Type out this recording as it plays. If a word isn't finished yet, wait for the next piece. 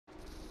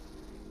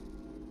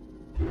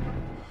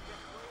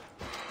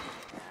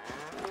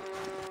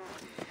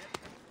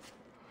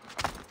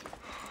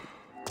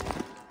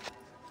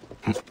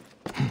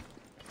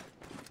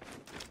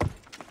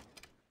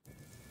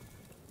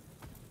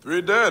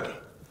3 dead,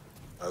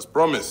 as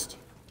promised.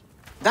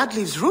 That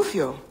leaves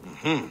Rufio.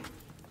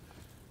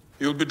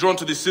 He'll be drawn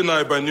to the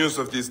Sinai by news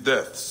of these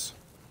deaths.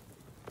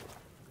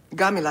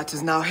 Gamilat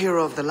is now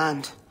hero of the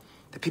land.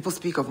 The people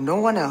speak of no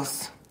one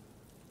else.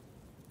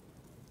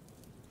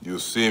 You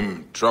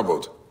seem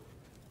troubled.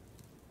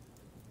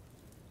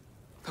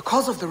 The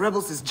cause of the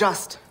rebels is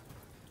just.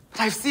 But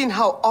I've seen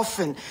how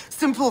often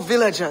simple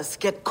villagers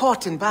get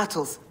caught in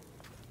battles,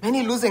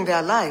 many losing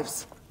their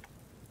lives.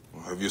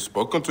 Have you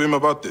spoken to him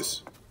about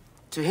this?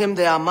 To him,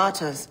 they are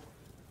martyrs.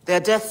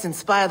 Their deaths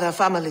inspire their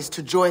families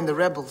to join the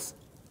rebels.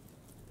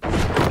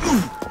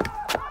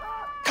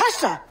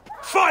 Kasha!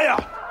 Fire!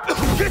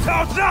 Get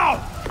out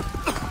now!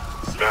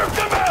 Smirk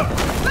them out!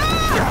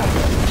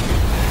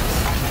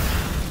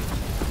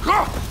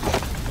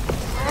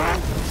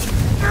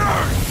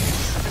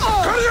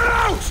 Cut it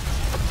out!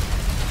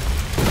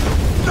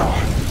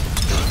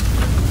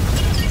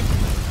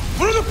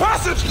 Through the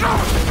passage!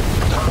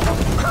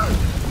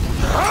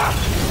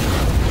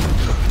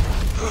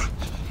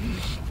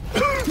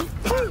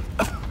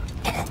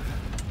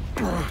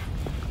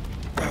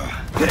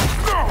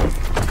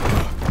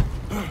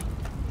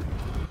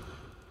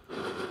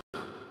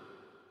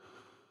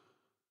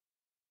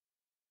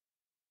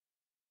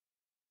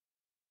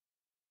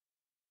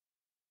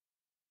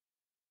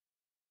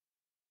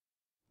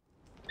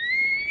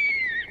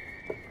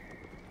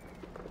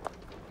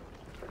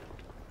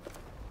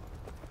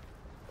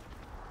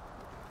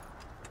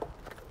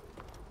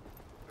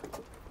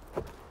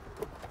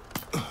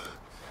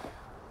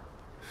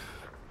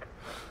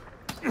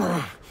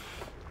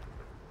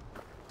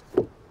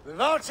 The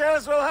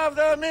vultures will have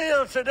their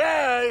meal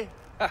today!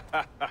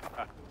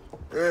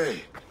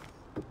 Hey,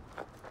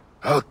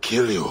 I'll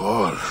kill you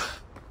all.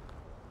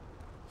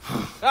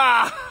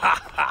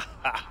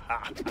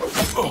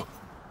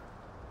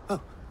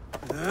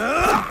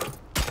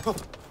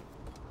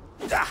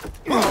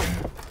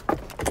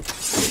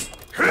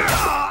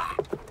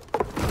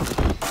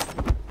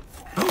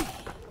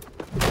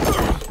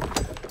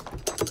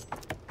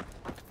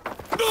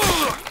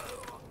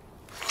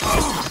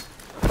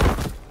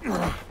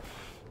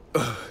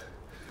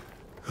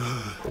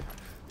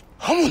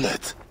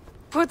 Amunet!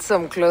 Put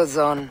some clothes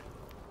on.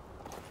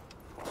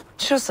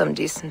 Show some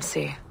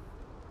decency.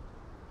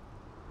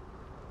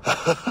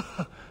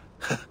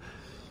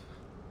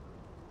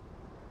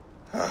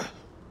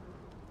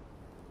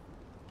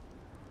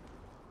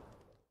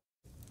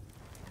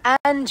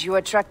 And you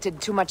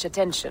attracted too much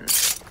attention.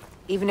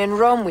 Even in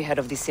Rome we heard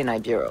of the Sinai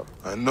Bureau.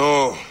 I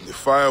know. The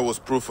fire was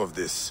proof of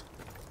this.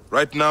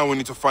 Right now we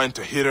need to find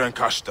Tahira and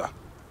Kashta.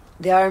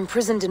 They are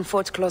imprisoned in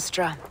Fort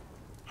Klostra.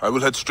 I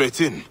will head straight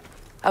in.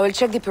 I will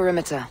check the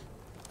perimeter.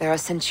 There are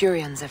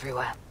centurions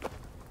everywhere.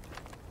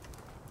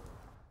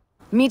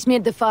 Meet me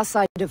at the far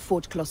side of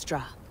Fort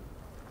Klostra.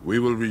 We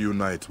will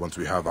reunite once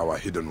we have our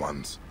hidden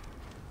ones.